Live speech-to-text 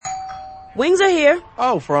Wings are here.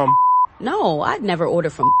 Oh, from... No, I'd never order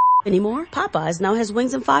from anymore. Popeyes now has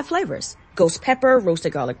wings in 5 flavors. Ghost pepper,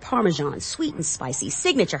 roasted garlic parmesan, sweet and spicy,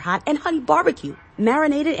 signature hot, and honey barbecue.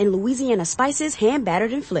 Marinated in Louisiana spices, hand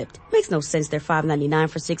battered and flipped. Makes no sense they're $5.99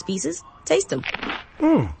 for 6 pieces. Taste them.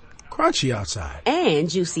 Crunchy outside. And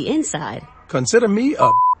juicy inside. Consider me a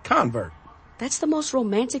convert. That's the most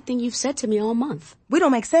romantic thing you've said to me all month. We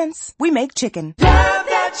don't make sense. We make chicken. Love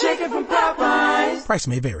that chicken from Popeyes. Price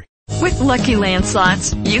may vary. With Lucky Land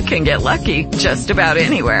Slots, you can get lucky just about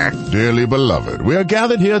anywhere. Dearly beloved, we are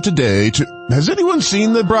gathered here today to... Has anyone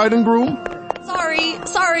seen the bride and groom?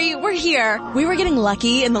 Sorry, we're here. We were getting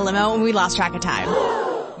lucky in the limo and we lost track of time.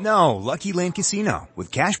 No, Lucky Land Casino,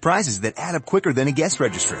 with cash prizes that add up quicker than a guest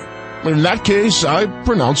registry. In that case, I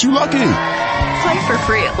pronounce you lucky. Play for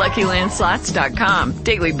free at LuckyLandSlots.com.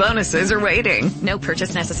 Daily bonuses are waiting. No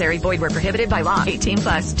purchase necessary. Void where prohibited by law.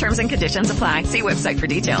 18+. Terms and conditions apply. See website for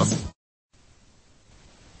details.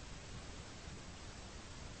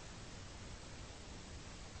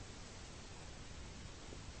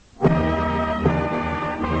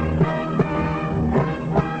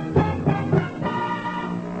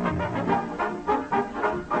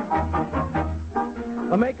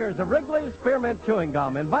 The makers of Wrigley's Spearmint Chewing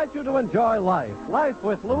Gum invite you to enjoy Life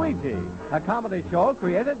with Luigi, a comedy show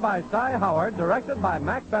created by Cy Howard, directed by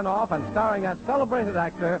Mac Benoff, and starring as celebrated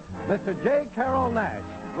actor Mr. J. Carroll Nash,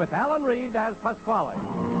 with Alan Reed as Pasquale.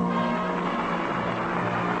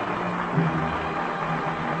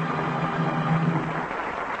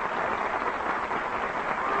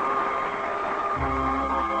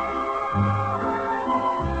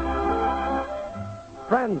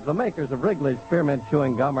 Friends, the makers of Wrigley's Spearmint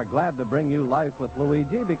Chewing Gum are glad to bring you Life with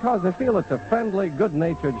Luigi because they feel it's a friendly,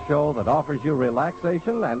 good-natured show that offers you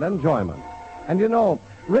relaxation and enjoyment. And you know,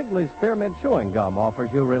 Wrigley's Spearmint Chewing Gum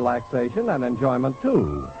offers you relaxation and enjoyment,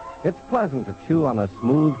 too. It's pleasant to chew on a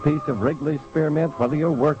smooth piece of Wrigley's Spearmint, whether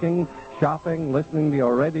you're working, shopping, listening to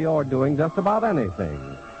your radio, or doing just about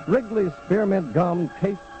anything. Wrigley's Spearmint Gum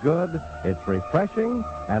tastes good, it's refreshing,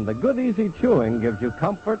 and the good, easy chewing gives you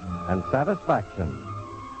comfort and satisfaction.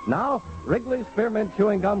 Now, Wrigley's Spearmint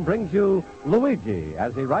Chewing Gum brings you Luigi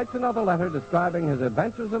as he writes another letter describing his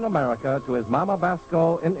adventures in America to his Mama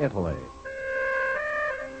Basco in Italy.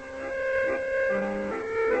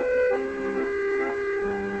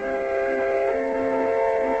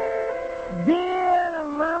 Dear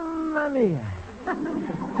Mamma Mia,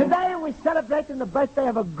 today we're celebrating the birthday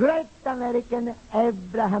of a great American,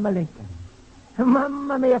 Abraham Lincoln.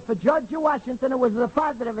 Mamma Mia, for George Washington, who was the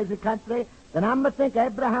father of his country, then I'm going to think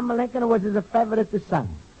Abraham Lincoln was his favorite son.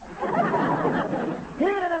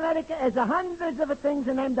 Here in America is hundreds of things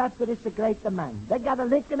named after this great man. They got a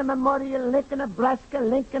Lincoln Memorial, Lincoln Nebraska,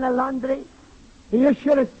 Lincoln Laundry. You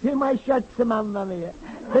should have seen my shirts, Mamma Mia.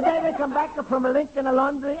 Today they come back from a Lincoln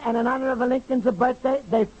Laundry, and in honor of a Lincoln's birthday,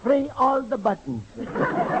 they free all the buttons. Here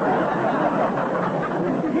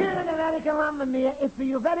in America, Mamma Mia, if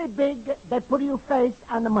you're very big, they put your face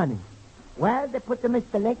on the money. Well, they put the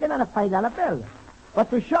Mr. Lincoln on a $5 bill. But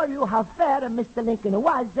to show you how fair Mr. Lincoln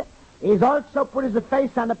was, he's also put his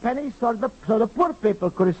face on a penny so the poor people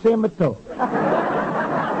could see him too. Well,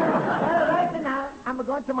 right now, I'm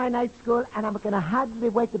going to my night school, and I'm going to hardly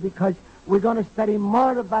wait because we're going to study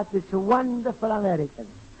more about this wonderful American.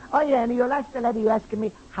 Oh, yeah, and your last letter, you asking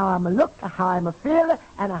me how I'm look, how I'm feel,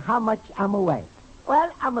 and how much I'm away. Well,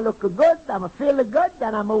 I'm look good, I'm feel good,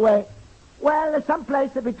 and I'm away. Well,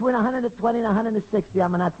 someplace between 120 and 160,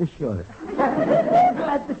 I'm not too sure.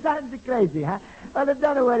 That sounds crazy, huh? Well,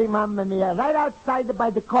 don't worry, Mamma Mia. Right outside by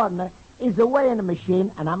the corner is a weighing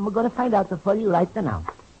machine, and I'm going to find out for you right now.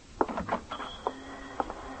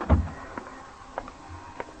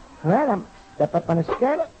 Well, I'm step up on the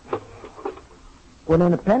scale, put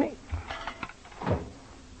in a penny.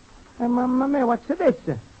 Hey, Mamma Mia, what's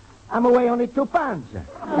this? I'm away only 2 pounds.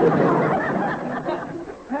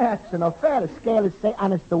 That's no fair. The scale is say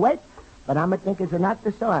honest to weight, but I'm think it's not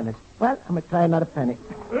so honest. Well, I'm going to try another penny.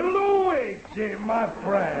 Luigi, my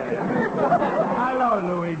friend. Hello,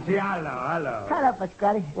 Luigi. Hello. Hello,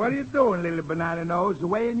 Pasquale. What are you doing, little banana nose?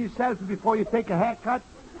 Weighing yourself before you take a haircut?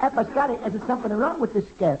 Hey, Pasquale, is there something wrong with this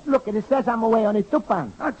scale? Look, it says I'm away only 2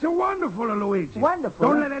 pounds. That's a wonderful, Luigi. Wonderful.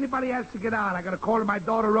 Don't let anybody else get on. I got to call my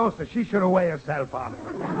daughter Rosa. She should have weighed herself on.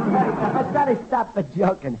 Pasquale, stop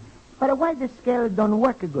joking. But why the scale don't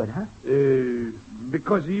work good, huh?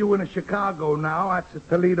 Because you in Chicago now, that's a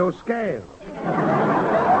Toledo scale.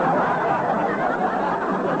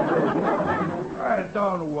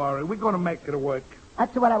 Don't worry. We're going to make it work.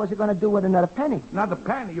 That's what I was going to do with another penny. Another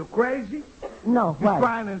penny? You crazy? No, You why?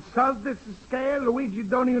 trying to insult this scale? Luigi,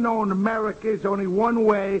 don't you know in America there's only one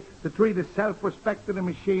way to treat a self-respecting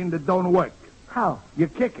machine that don't work? How? You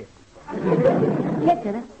kick it. Kick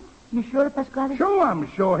it, huh? You sure, Pasquale? Sure, I'm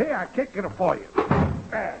sure. Here, I kick it for you.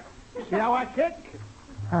 There. See how I kick?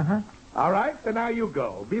 Uh-huh. All right, so now you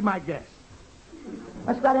go. Be my guest.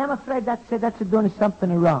 Pasquale, I'm afraid that's doing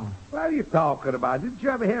something wrong. What are you talking about? Didn't you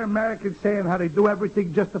ever hear Americans saying how they do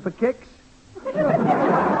everything just for kicks? All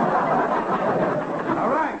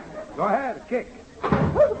right, go ahead, kick.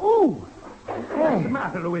 Ooh. What's the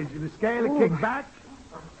matter, Luigi? The scale to kick back?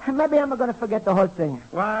 Maybe I'm going to forget the whole thing.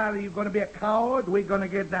 Well, are you going to be a coward? We're going to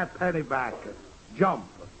get that penny back. Jump.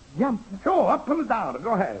 Jump? Sure, up and down.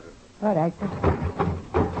 Go ahead. All right.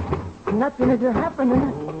 Nothing is happening.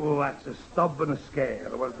 Oh, that's a stubborn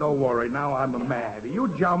scale. Well, don't worry. Now I'm a man. You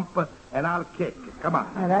jump, and I'll kick. Come on.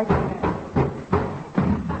 All right.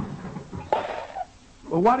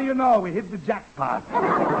 Well, what do you know? We hit the jackpot.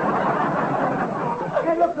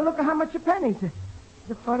 Hey, look how much pennies.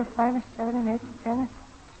 The 4, 5, 7, 8, 10,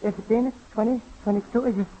 15, 20,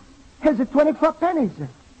 22. Here's the 24 pennies.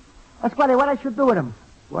 Pasquale, what I should do with them?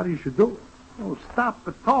 What you should do? Oh, stop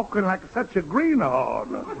talking like such a greenhorn.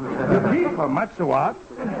 You keep them, that's what.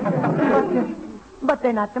 But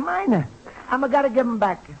they're not mine. I'm going to give them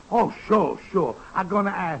back. Oh, sure. I'm going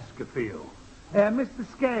to ask a few. Mr.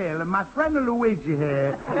 Scale, my friend Luigi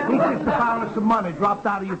here, he just found some money dropped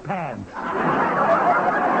out of your pants.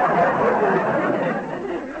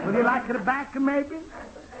 Would you like it back, maybe?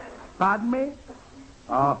 Pardon me?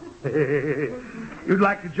 Oh, you'd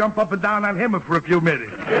like to jump up and down on him for a few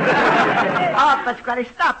minutes. Oh, Pasquale,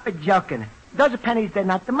 stop it joking. Those are pennies, they're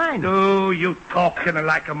not mine. Oh, you talking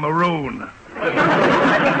like a maroon. The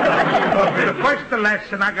first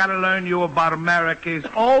lesson I got to learn you about America is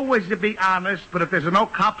always to be honest, but if there's no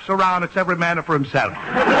cops around, it's every man for himself.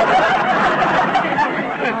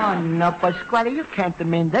 Oh, no, Pasquale, you can't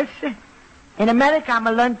mean this. In America, I'm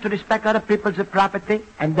going to learn to respect other people's property,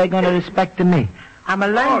 and they're going to respect me. I'm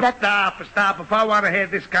going to learn that... Stop. If I want to hear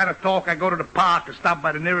this kind of talk, I go to the park and stop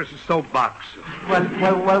by the nearest soapbox. Well,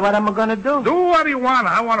 what am I going to do? Do what you want.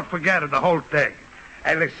 I want to forget it, the whole thing.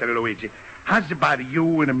 Hey, listen, Luigi. How's about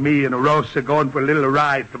you and me and Rosa going for a little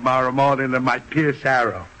ride tomorrow morning in my Pierce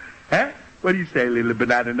Arrow? Huh? What do you say, little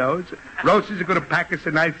banana nose? Rosa's going to pack us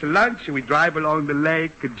a nice lunch, and we drive along the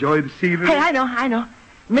lake, enjoy the scenery. Hey, I know.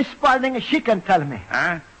 Miss Spaulding, she can tell me.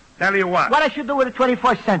 Huh? Tell you what? What I should do with the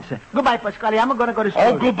 24 cents. Goodbye, Pasquale. I'm going to go to school.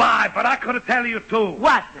 Oh, goodbye, but I could have tell you, too.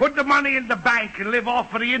 What? Put the money in the bank and live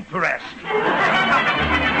off of the interest.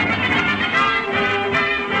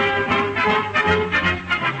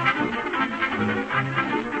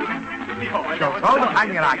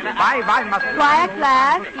 Quiet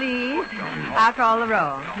class, please. I'll call the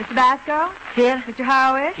roll. Mr. Basco? Here. Mr.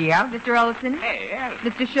 Horowitz? Here. Mr. Olson? Here.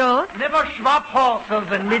 Mr. Schultz? Never swap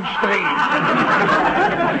horses in midstream.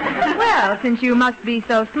 Well, since you must be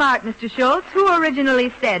so smart, Mr. Schultz, who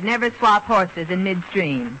originally said never swap horses in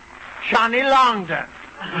midstream? Johnny Longden.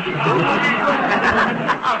 Oh,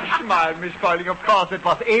 smile, Miss Spaulding. Of course it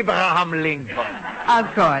was Abraham Lincoln.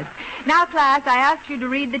 Of course. Now, class, I asked you to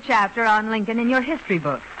read the chapter on Lincoln in your history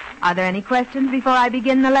book. Are there any questions before I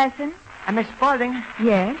begin the lesson? Miss Spaulding?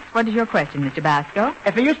 Yes? What is your question, Mr. Basco?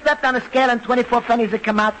 If you stepped on a scale and 24 pennies had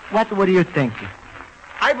come out, what would you think?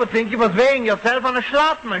 I would think you was weighing yourself on a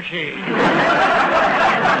slot machine.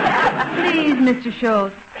 Please, Mr.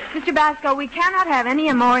 Schultz. Mr. Basco, we cannot have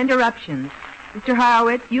any more interruptions. Mr.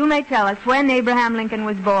 Horowitz, you may tell us when Abraham Lincoln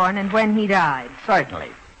was born and when he died. Certainly.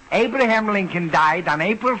 Abraham Lincoln died on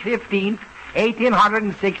April 15th,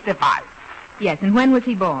 1865. Yes, and when was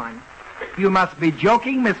he born? You must be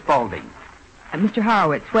joking, Miss Spaulding. Mr.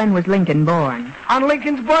 Horowitz, when was Lincoln born? On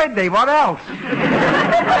Lincoln's birthday, what else?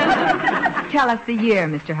 Tell us the year,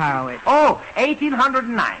 Mr. Horowitz. Oh,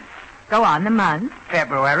 1809. Go on, the month.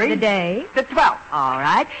 February. The day. The 12th. All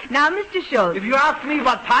right. Now, Mr. Schultz. If you ask me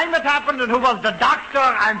what time it happened and who was the doctor,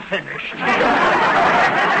 I'm finished.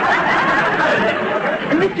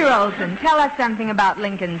 Mr. Olson, tell us something about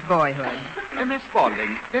Lincoln's boyhood. Miss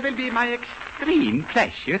Spaulding, it will be my extreme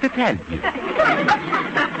pleasure to tell you.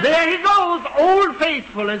 There he goes. Old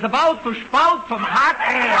Faithful is about to spout some hot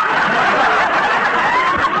air.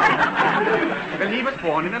 Well, he was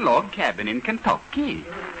born in a log cabin in Kentucky.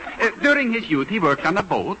 During his youth, he worked on a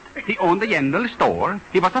boat. He owned a general store.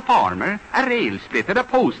 He was a farmer, a rail splitter, a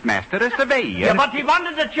postmaster, a surveyor. Yeah, but he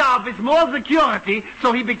wanted a job with more security,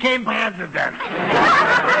 so he became president.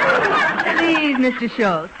 Please, Mr.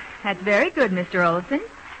 Schultz. That's very good, Mr. Olson.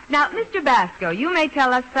 Now, Mr. Basco, you may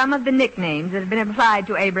tell us some of the nicknames that have been applied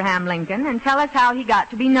to Abraham Lincoln and tell us how he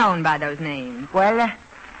got to be known by those names. Well,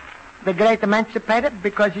 The great emancipator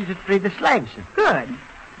because he's freed the slaves. Good.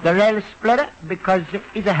 The rail splitter because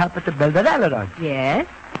he's a helper to build the railroad. Yes.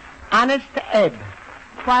 Honest Abe.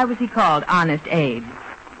 Why was he called Honest Abe?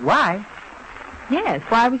 Why? Yes,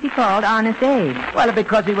 why was he called Honest Abe? Well,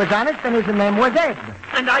 because he was honest and his name was Abe.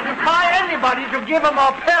 And I defy anybody to give him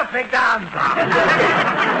a perfect answer.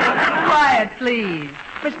 Quiet, please.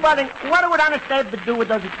 Miss Spaulding, what would Honest Abe do with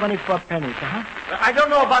those 24 pennies, huh? I don't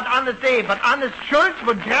know about Honest Abe, but Honest Schultz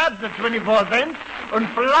would grab the 24 cents and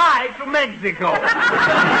fly to Mexico.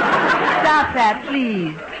 Stop that,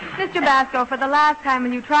 please. Mr. Basco, for the last time,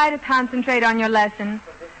 will you try to concentrate on your lesson?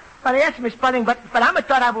 Well, yes, Miss Spaulding, but I'm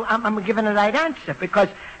thought I'm giving the right answer because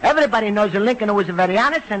everybody knows that Lincoln was very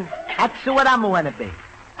honest, and that's what I'm going to be.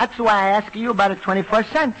 That's why I ask you about the 24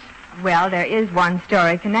 cents. Well, there is one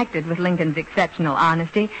story connected with Lincoln's exceptional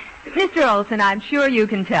honesty. Mr. Olson, I'm sure you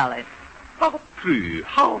can tell it. How true,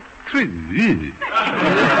 how true.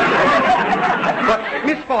 But,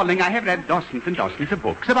 Miss Spaulding, I have read dozens and dozens of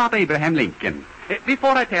books about Abraham Lincoln.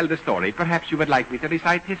 Before I tell the story, perhaps you would like me to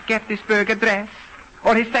recite his Gettysburg Address,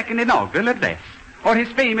 or his second inaugural address, or his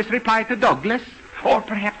famous reply to Douglas, or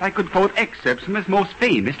perhaps I could quote excerpts from his most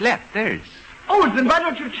famous letters. Oh, then why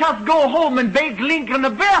don't you just go home and bake Lincoln a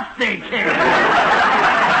birthday cake?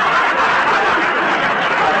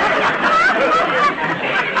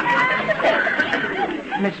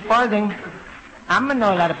 Miss Spaulding, I'm going to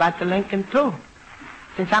know a lot about the Lincoln, too.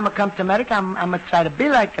 Since I'm going to come to America, I'm going to try to be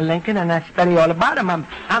like a Lincoln, and I study all about him.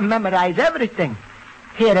 I memorize everything.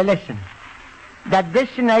 Here, listen. That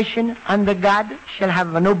this nation, under God, shall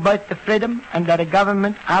have a new birth of freedom, and that a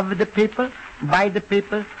government of the people, by the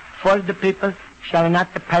people, for the people, shall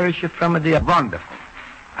not perish from the earth. Wonderful.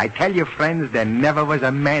 I tell you, friends, there never was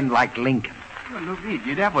a man like Lincoln. Well,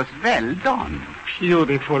 Luigi, that was well done.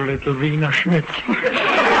 Beautiful little Wiener Schnitzel.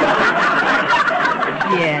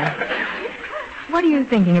 Yes. What are you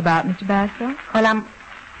thinking about, Mr. Basco? Well,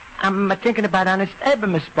 I'm thinking about Honest Abe,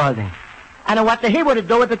 Miss Spaulding. And what he would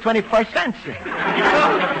do with the 24 cents.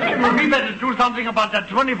 Well, we better do something about that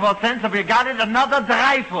 24 cents if we got it another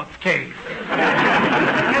Dreyfus case.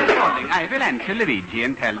 I will answer Luigi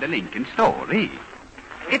and tell the Lincoln story.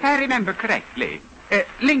 If I remember correctly,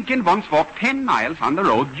 Lincoln once walked 10 miles on the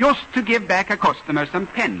road just to give back a customer some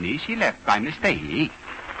pennies he left by mistake.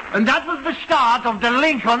 And that was the start of the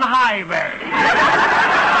Lincoln Highway.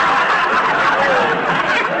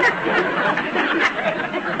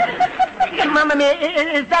 Mamma mia,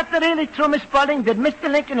 is that really true, Miss Spaulding? Did Mr.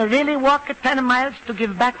 Lincoln really walk 10 miles to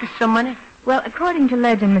give back some money? Well, according to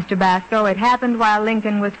legend, Mr. Basco, it happened while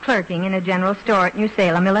Lincoln was clerking in a general store at New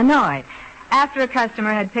Salem, Illinois. After a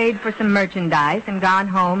customer had paid for some merchandise and gone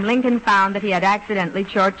home, Lincoln found that he had accidentally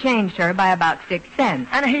shortchanged her by about 6 cents.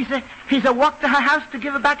 And he's a walk to her house to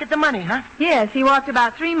give her back the money, huh? Yes, he walked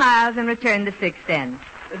about 3 miles and returned the 6 cents.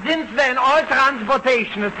 Since then, all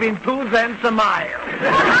transportation has been 2 cents a mile.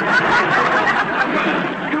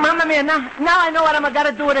 Mamma mia, now I know what I'm going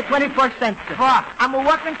to do with the 24 cents. What? I'm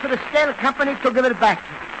walking to the scale company to give it back.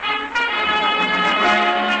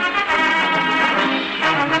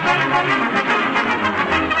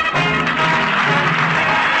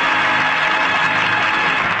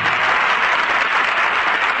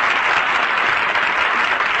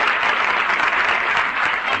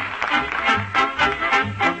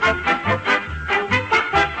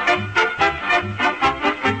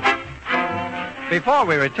 Before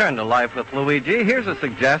we return to Life with Luigi, here's a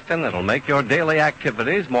suggestion that'll make your daily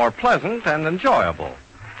activities more pleasant and enjoyable.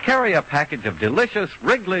 Carry a package of delicious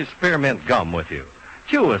Wrigley's Spearmint Gum with you.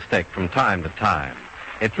 Chew a stick from time to time.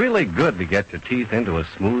 It's really good to get your teeth into a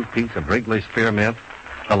smooth piece of Wrigley's Spearmint.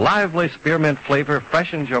 The lively spearmint flavor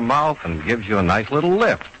freshens your mouth and gives you a nice little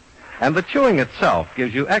lift. And the chewing itself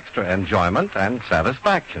gives you extra enjoyment and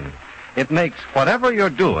satisfaction. It makes whatever you're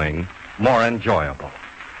doing more enjoyable.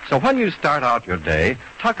 So when you start out your day,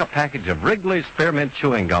 tuck a package of Wrigley's Spearmint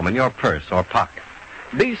Chewing Gum in your purse or pocket.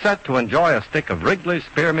 Be set to enjoy a stick of Wrigley's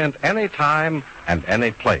Spearmint any time and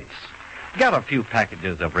any place. Get a few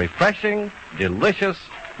packages of refreshing, delicious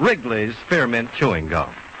Wrigley's Spearmint Chewing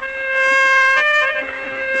Gum.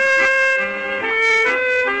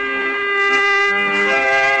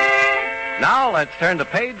 Now let's turn to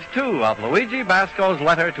page 2 of Luigi Basco's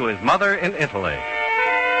letter to his mother in Italy.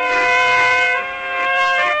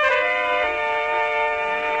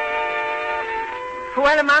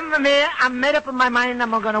 Well, Mamma mia, I'm made up in my mind I'm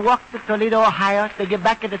going to walk to Toledo, Ohio to give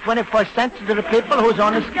back the 24 cents to the people who's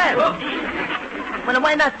on the scale. Well,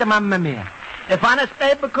 why not, Mamma mia? If Honest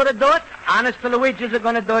Abe could do it, Honest Luigi's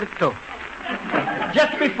going to do it too.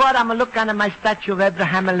 Just before I'm going to look under my statue of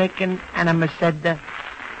Abraham Lincoln and I'm going to say,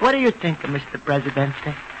 what do you think, Mr. President?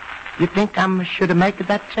 You think I should make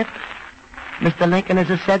that trip? Mr. Lincoln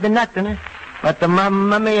has said nothing, eh? But the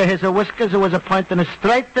mamma mia, his whiskers was pointing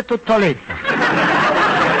straight to Toledo.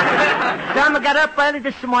 So I got up early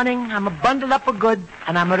this morning. I'm bundled up for good,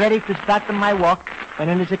 and I'm ready to start on my walk when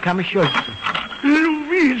it is coming short.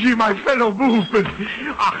 Luigi, my fellow movement.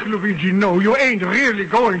 Ach, Luigi, no, you ain't really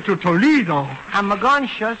going to Toledo. I'm going,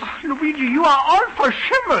 Schultz. Luigi, you are all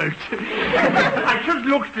verschimmelt. I just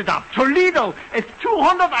looked it up. Toledo is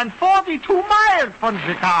 242 miles from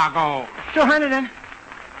Chicago.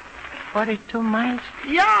 242 miles?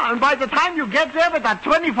 Yeah, and by the time you get there with that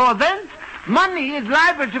 24 cents, money is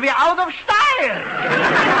liable to be out of style.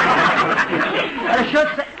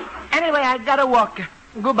 Schultz, anyway, I gotta walk.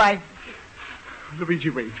 Goodbye. Luigi,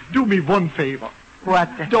 wait. Do me one favor. What?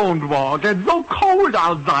 Don't walk. It's so cold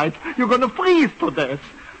outside. You're going to freeze to death.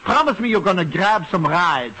 Promise me you're going to grab some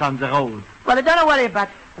rides on the road. Well, don't worry about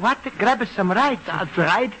what. Grab some rides. That's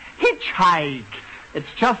right. Hitchhike.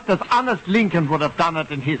 It's just as honest Lincoln would have done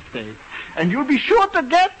it in his day. And you'll be sure to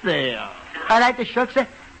get there. All right, Schultz.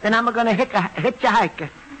 Then I'm going to hitchhike.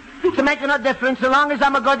 It's making no difference so long as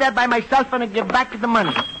I'm going to go there by myself and give back the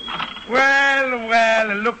money.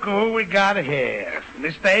 Well, look who we got here.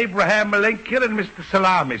 Mr. Abraham Lincoln and Mr.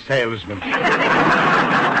 Salami Salesman.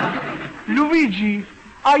 Luigi,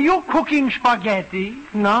 are you cooking spaghetti?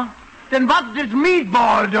 No. Then what's this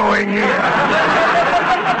meatball doing here?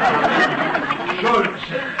 Schultz,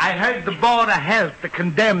 I heard the Board of Health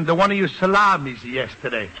condemned one of your salamis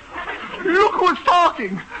yesterday. Look who's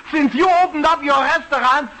talking. Since you opened up your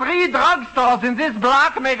restaurant, 3 drugstores in this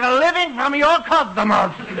block make a living from your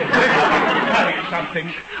customers. Tell you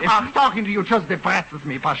something. Talking to you just depresses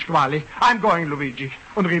me, Pasquale. I'm going, Luigi.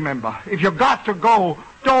 And remember, if you got to go,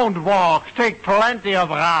 don't walk. Take plenty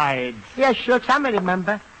of rides. Yes, Schultz, I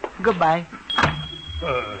remember. Goodbye.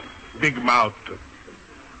 Big mouth.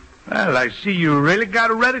 Well, I see you really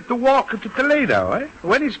got ready to walk into Toledo, eh?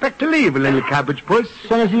 When do you expect to leave, little cabbage puss? As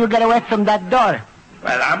soon as you get away from that door.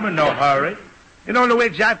 Well, I'm in no hurry. You know,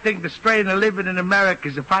 Luigi, I think the strain of living in America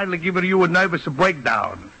is finally giving you a nervous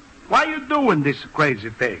breakdown. Why are you doing this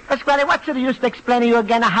crazy thing? Pasquale, what's the use to explain to you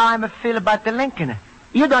again how I feel about the Lincoln?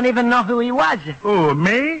 You don't even know who he was. Who,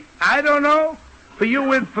 me? I don't know. For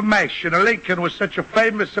your information, Lincoln was such a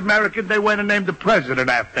famous American, they went and named the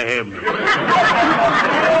president after him.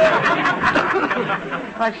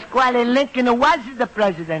 Pasquale, Lincoln was the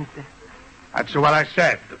president. That's what I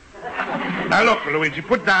said. Now, look, Luigi,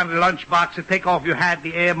 put down the lunchbox and take off your hat,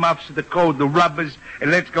 the earmuffs, the coat, the rubbers,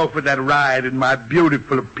 and let's go for that ride in my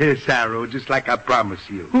beautiful Pierce Arrow, just like I promised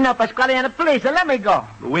you. No, Pasquale, please, let me go.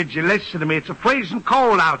 Luigi, listen to me. It's a freezing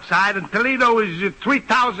cold outside, and Toledo is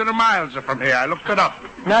 3,000 miles from here. I looked it up.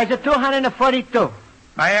 No, it's 242.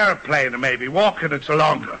 My airplane, maybe. Walking, it's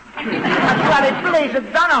longer. Pasquale, please,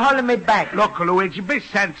 don't hold me back. Look, Luigi, be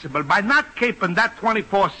sensible. By not keeping that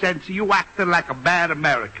 24 cents, you acted like a bad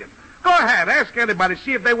American. Go ahead, ask anybody,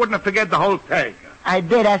 see if they wouldn't have forget the whole thing. I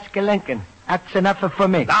did ask Lincoln. That's enough for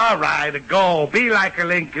me. All right, go. Be like a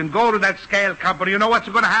Lincoln. Go to that scale company. You know what's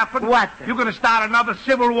going to happen? What? You're going to start another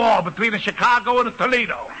civil war between Chicago and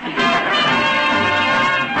Toledo.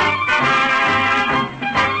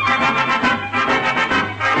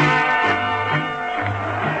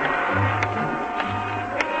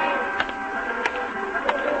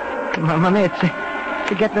 Mamma mia, it's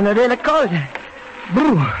getting really cold.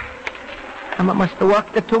 Boo. I must have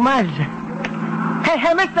walked the 2 miles.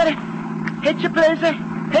 Hey, mister. Hitch you, please.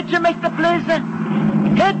 Hitch you, mister, please.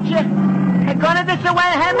 Hitch you. I'm going this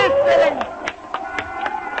way. Hey, mister.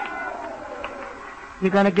 You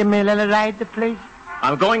going to give me a little ride, please?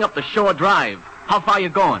 I'm going up the Shore Drive. How far you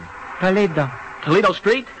going? Toledo. Toledo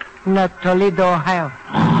Street? No, Toledo, Ohio.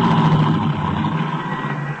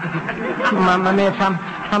 Mamma mia, if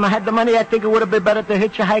I had the money, I think it would have been better to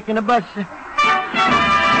hitchhike in a bus.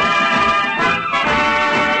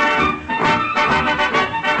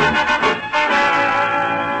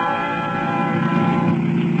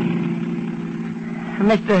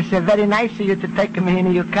 Mister, it's very nice of you to take me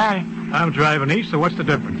in your car. I'm driving east, so what's the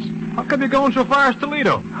difference? How come you're going so far as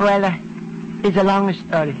Toledo? Well, it's a long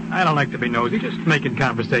story. I don't like to be nosy, just making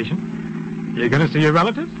conversation. You gonna see your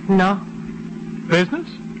relatives? No. Business?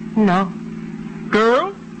 No.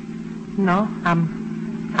 Girl? No,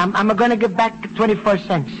 I'm gonna give back 24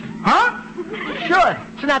 cents. Huh? Sure.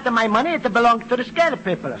 It's not my money. It belongs to the scale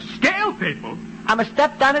people. Scale people? I'm a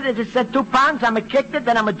stepped on it. As it said 2 pounds. I'm a kicked it.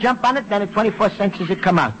 Then I'm a jump on it. Then at 24 cents as it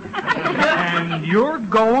come out. And you're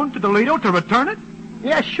going to Toledo to return it?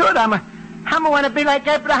 Yeah, sure. I'm want to be like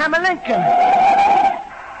Abraham Lincoln.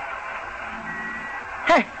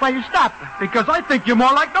 Hey, why you stop? Because I think you're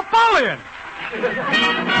more like Napoleon.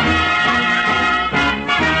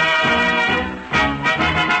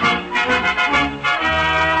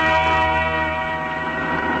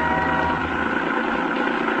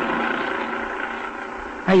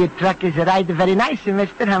 Your truck is rather very nice,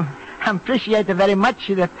 mister. I appreciate it very much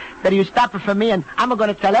that you stopped for me, and I'm going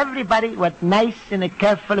to tell everybody what nice and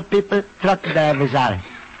careful people truck drivers are.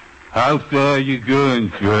 How far are you going,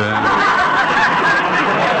 friend?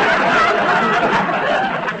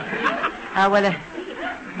 Well,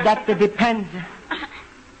 that depends.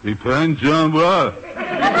 Depends on what?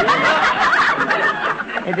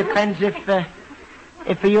 It depends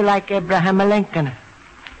if you like Abraham Lincoln.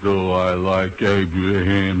 Do I like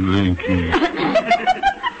Abraham Lincoln?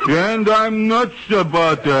 And I'm nuts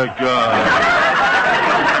about that guy.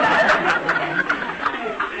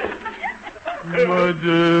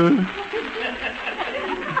 Mother.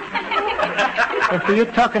 If you're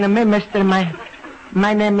talking to me, mister, my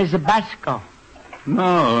name is Basco.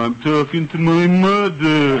 No, I'm talking to my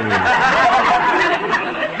mother.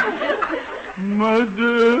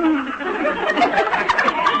 Mother.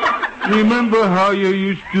 Remember how you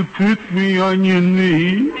used to put me on your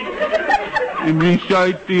knee and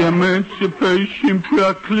recite the Emancipation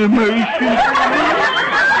Proclamation?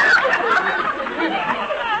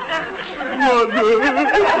 Mother,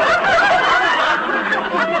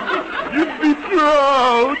 you'd be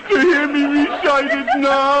proud to hear me recite it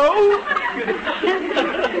now.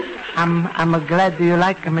 I'm glad you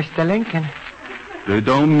like Mr. Lincoln. They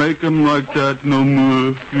don't make them like that no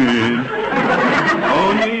more, friend.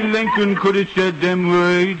 Only Lincoln could have said them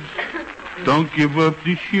words. Don't give up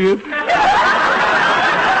the ship.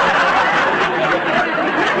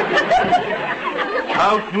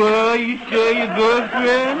 How far you say your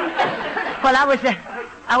girlfriend? Well, I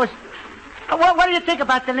was. What do you think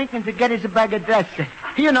about the Lincoln to Gettysburg Address?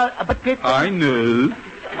 You know, but people. I know.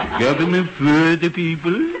 Government for the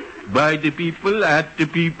people, by the people, at the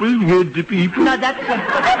people, with the people. No, that's.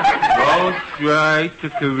 Don't try to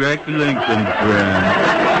correct Lincoln, friend.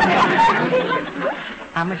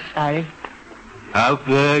 I'm sorry. How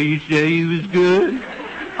far you say he was good?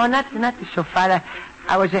 Oh, not so far.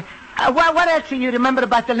 I was. What else do you remember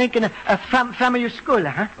about the Lincoln from your school,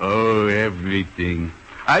 huh? Oh, everything.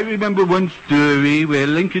 I remember one story where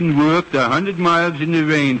Lincoln worked 100 miles in the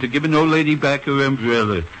rain to give an old lady back her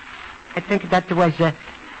umbrella. I think that was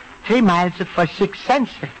 3 miles for 6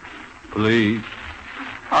 cents. Please.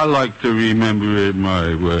 I like to remember it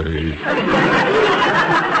my way.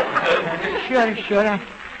 Sure.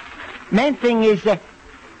 Main thing is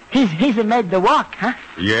he's made the walk, huh?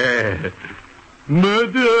 Yeah.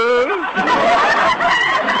 Mother!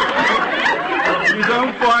 You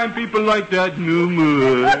don't find people like that no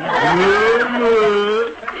more.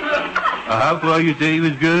 How far you say he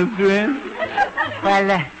was good, friend?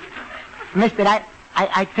 Well, mister,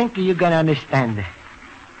 I think you're going to understand.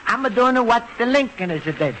 I'm doing what the Lincoln is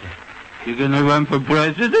did. You going to run for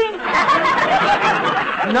president?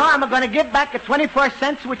 No, I'm going to give back 24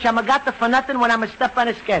 cents, which I'm got for nothing when I'm a step on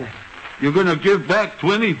a scale. You're going to give back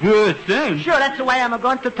 24 cents? Sure, that's why I'm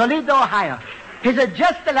going to Toledo, Ohio. He's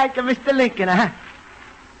just like Mr. Lincoln, huh?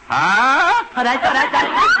 Huh? All right.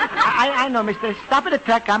 I know, mister. Stop at the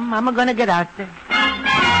truck. I'm going to get out there.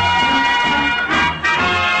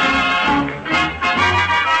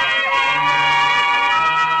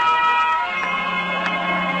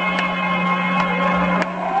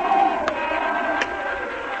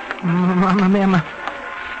 Mamma mia,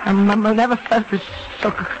 I never felt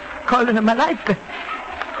so cold in my life.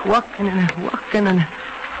 Walking.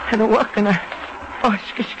 Oh,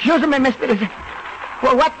 excuse me, mister.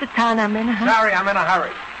 Well, what's the town I'm in, huh? Sorry, I'm in a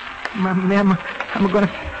hurry. I'm going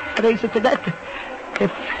to freeze it to death.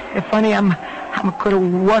 If only I could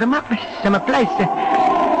warm up some place.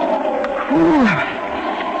 Ooh,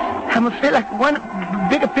 I feel like one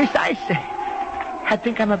bigger piece of ice. I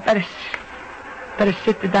think I'm better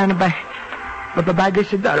sit down by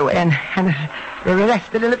this doorway and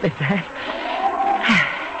rest a little bit.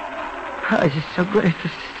 Oh, it's just so good to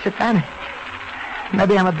sit down.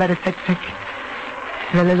 Maybe I'm better take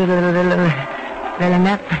a little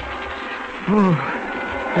nap. Ooh,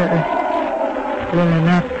 little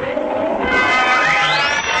nap.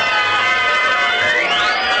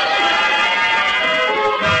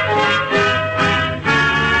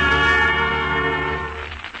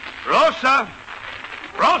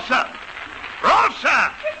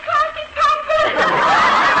 Rosa!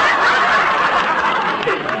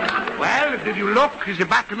 Well, did you look? Is he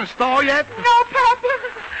back in the store yet? No, Papa.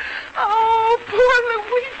 Oh, poor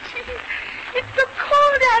Luigi. It's so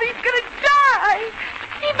cold out, he's going to die.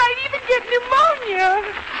 He might even get pneumonia.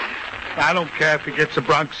 I don't care if he gets a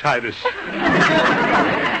bronchitis. Oh,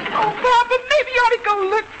 Papa, maybe you ought to go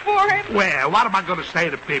look for him. Where? What am I going to say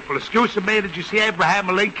to people? Excuse me, did you see Abraham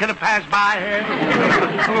Lincoln pass by here?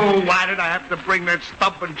 Oh, why did I have to bring that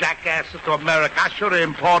stumping jackass to America? I should have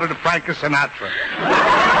imported a Frank Sinatra.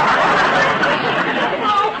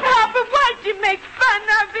 Oh, Papa, why'd you make fun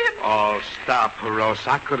of him? Oh, stop,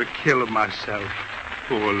 Rosa. I could have killed him myself.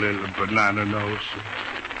 Poor little banana nose.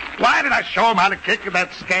 Why did I show him how to kick in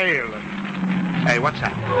that scale? Hey, what's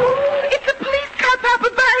that? It's a police car, Papa,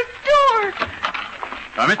 by his door.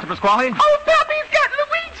 Mr. Pasquale? Oh, Papa, he's got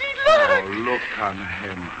Luigi, look. Oh, look on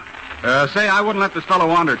him. Say, I wouldn't let this fellow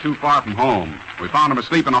wander too far from home. We found him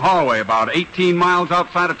asleep in a hallway about 18 miles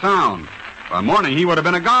outside of town. By morning, he would have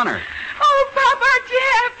been a goner. Oh, Papa, aren't you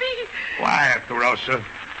happy? Quiet, Rosa.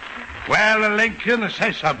 Well, Lincoln,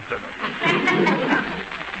 say something.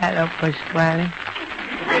 Hello, Pasquale.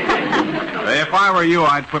 If I were you,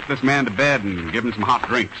 I'd put this man to bed and give him some hot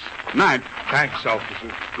drinks. Night. Thanks,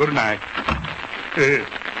 officer. Good night.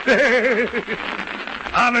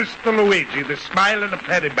 Honest to Luigi, the smile and the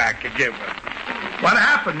penny back you give her. What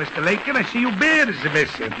happened, Mr. Lincoln? I see your beard is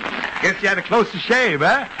missing. Guess you had a closer shave,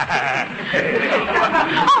 huh?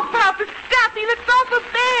 Oh, Papa, stop. He looks awful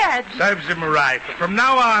bad. Serves him right. But from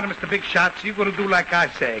now on, Mr. Big Shots, you're going to do like I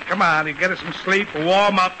say. Come on, you get us some sleep,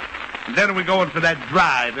 warm up, and then we go in for that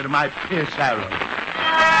drive into my Pierce Arrow.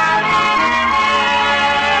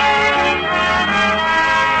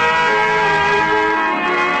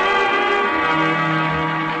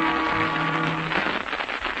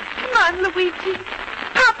 Luigi.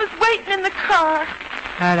 Papa's waiting in the car.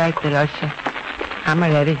 All right, Rosa. I'm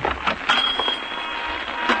ready.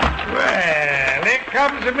 Well, here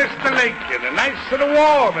comes Mr. Lincoln. Nice and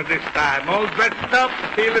warm at this time. All dressed up,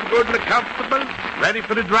 feeling good and comfortable. Ready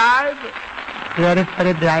for the drive? Ready for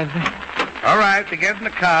the drive. All right, to get in the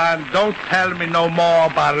car and don't tell me no more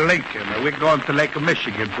about Lincoln. We're going to Lake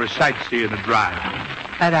Michigan for a sightseeing drive.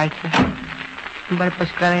 All right. But,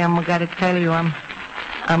 Pasquale, I'm going to tell you, I'm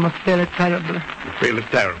feeling terrible. You feeling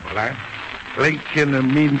terrible, huh?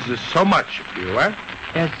 Lincoln means so much to you, huh?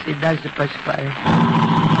 Yes, he does, Pasquale.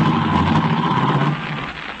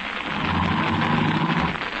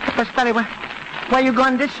 Pasquale, why are you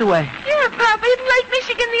going this way? Yeah, Papa, isn't Lake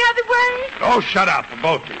Michigan the other way? Oh, shut up,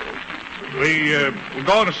 both of you. We're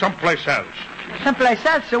going to someplace else. Someplace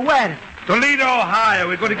else? Where? Toledo, Ohio.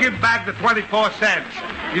 We're going to give back the 24 cents.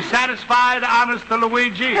 You satisfied, honest to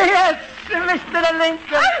Luigi? Yes, Mr.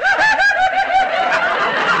 Lincoln.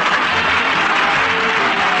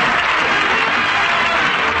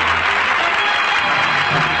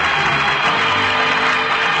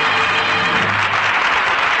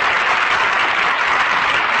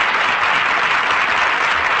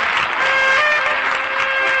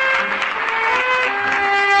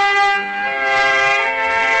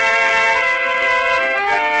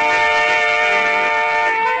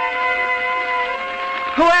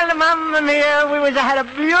 Well, Mamma Mia, we had a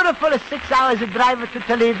beautiful 6 hours of drive to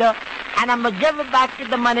Toledo, and I'm going to give back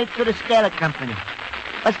the money to the scale company.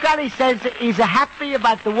 Pasquale says he's happy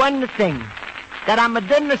about the one thing, that I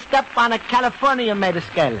didn't step on a California-made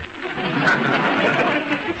scale.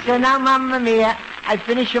 So now, Mamma Mia, I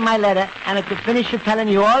finish my letter, and I can finish telling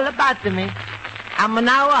you all about me. I'm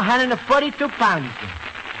now 142 pounds.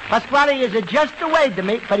 Pasquale is just weighed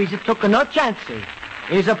me, but he's took no chances.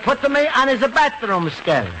 He's put me on his bathroom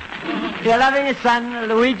scale. Your loving son,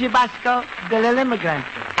 Luigi Basco, the little immigrant.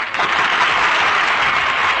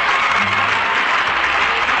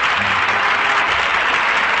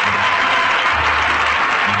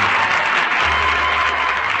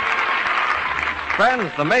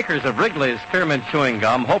 Friends, the makers of Wrigley's Spearmint Chewing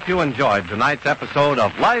Gum hope you enjoyed tonight's episode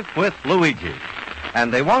of Life with Luigi.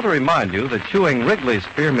 And they want to remind you that chewing Wrigley's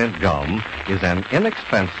Spearmint Gum is an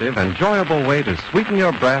inexpensive, enjoyable way to sweeten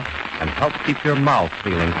your breath and help keep your mouth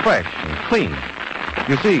feeling fresh and clean.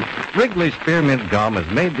 You see, Wrigley's Spearmint Gum is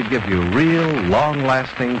made to give you real,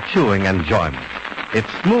 long-lasting chewing enjoyment. It's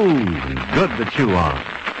smooth and good to chew on.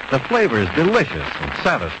 The flavor is delicious and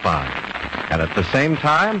satisfying. And at the same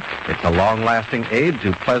time, it's a long-lasting aid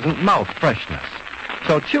to pleasant mouth freshness.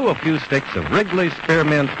 So chew a few sticks of Wrigley's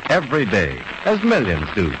Spearmint every day, as millions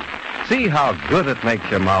do. See how good it makes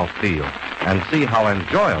your mouth feel, and see how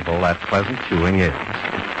enjoyable that pleasant chewing is.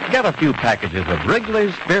 Get a few packages of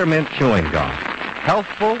Wrigley's Spearmint Chewing Gum.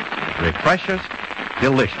 Healthful, refreshing,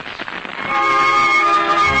 delicious.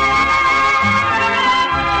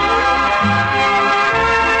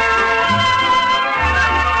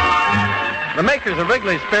 The makers of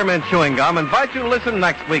Wrigley's Spearmint Chewing Gum invite you to listen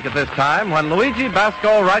next week at this time when Luigi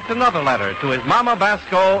Basco writes another letter to his Mama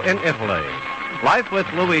Basco in Italy. Life with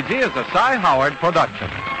Luigi is a Cy Howard production.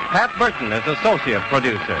 Pat Burton is associate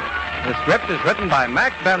producer. The script is written by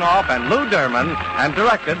Mac Benoff and Lou Derman and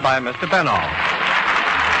directed by Mr. Benoff.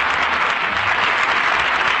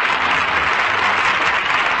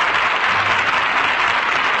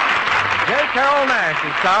 J. Carroll Nash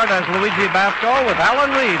is starred as Luigi Basco with Alan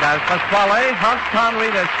Reed as Pasquale, Hans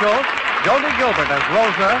Conried as Schultz, Jody Gilbert as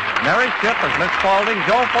Rosa, Mary Shipp as Miss Spaulding,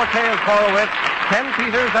 Joe Forte as Horowitz, Ken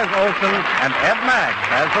Peters as Olson, and Ed Max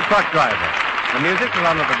as the truck driver. The music is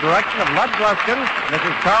under the direction of Lud Gluskin. This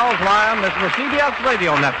is Charles Lyon. This is the CBS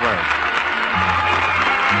Radio Network.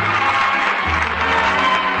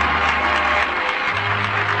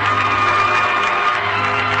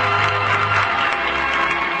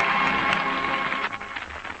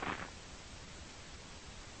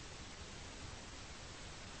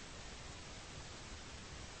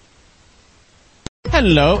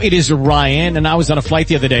 Hello, it is Ryan, and I was on a flight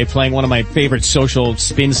the other day playing one of my favorite social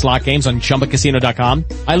spin slot games on ChumbaCasino.com.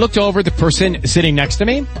 I looked over at the person sitting next to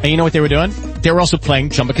me, and you know what they were doing? They were also playing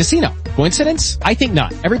Chumba Casino. Coincidence? I think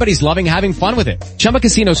not. Everybody's loving having fun with it. Chumba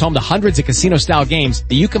Casino is home to hundreds of casino-style games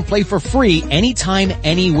that you can play for free anytime,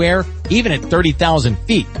 anywhere, even at 30,000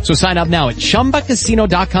 feet. So sign up now at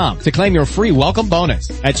ChumbaCasino.com to claim your free welcome bonus.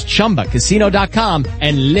 That's ChumbaCasino.com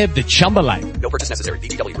and live the Chumba life. No purchase necessary.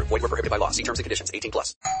 VGW. Void where prohibited by law. See terms and conditions. 18+.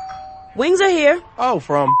 Wings are here. Oh,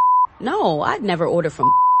 from... No, I'd never order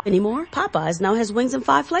from anymore. Popeyes now has wings in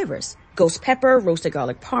 5 flavors. Ghost pepper, roasted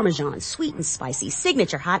garlic parmesan, sweet and spicy,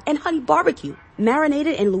 signature hot, and honey barbecue.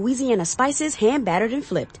 Marinated in Louisiana spices, hand battered and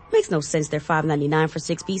flipped. Makes no sense they're $5.99 for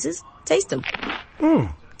 6 pieces. Taste them.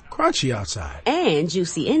 Crunchy outside. And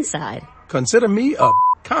juicy inside. Consider me a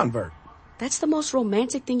convert. That's the most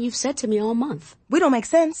romantic thing you've said to me all month. We don't make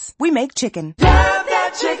sense. We make chicken. Love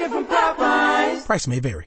that chicken from Popeyes. Price may vary.